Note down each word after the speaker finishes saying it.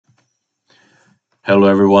Hello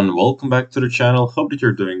everyone, welcome back to the channel. Hope that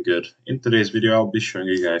you're doing good. In today's video, I'll be showing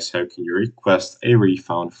you guys how can you request a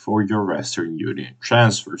refund for your Western Union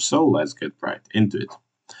transfer. So let's get right into it.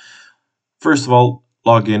 First of all,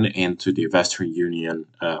 log in into the Western Union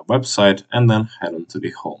website and then head on to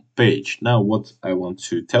the home page. Now, what I want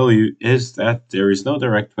to tell you is that there is no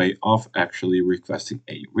direct way of actually requesting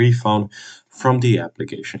a refund from the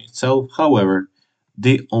application itself. However,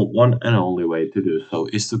 the one and only way to do so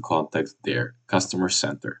is to contact their customer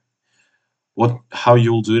center. How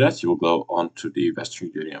you'll do that? You'll go onto the Western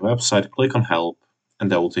Union website, click on Help, and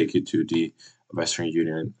that will take you to the Western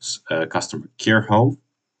Union's customer care home.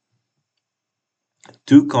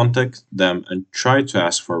 To contact them and try to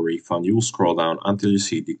ask for a refund, you will scroll down until you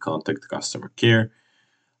see the contact customer care.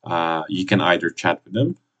 You can either chat with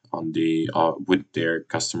them on the with their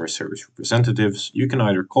customer service representatives. You can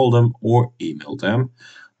either call them or email them.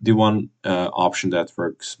 The one option that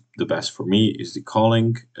works the best for me is the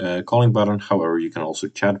calling button. However, you can also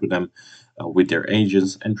chat with them with their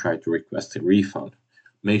agents and try to request a refund.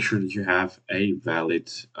 Make sure that you have a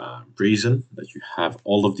valid reason, that you have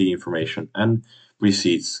all of the information and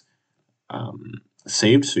receipts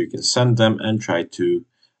saved so you can send them and try to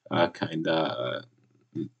kind of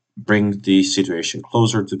bring the situation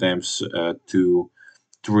closer to them to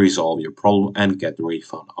resolve your problem and get the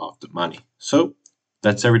refund of the money. So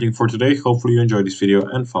that's everything for today. Hopefully you enjoyed this video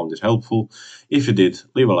and found it helpful. If you did,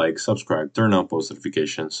 leave a like, subscribe, turn on post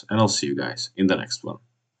notifications, and I'll see you guys in the next one.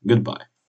 Goodbye.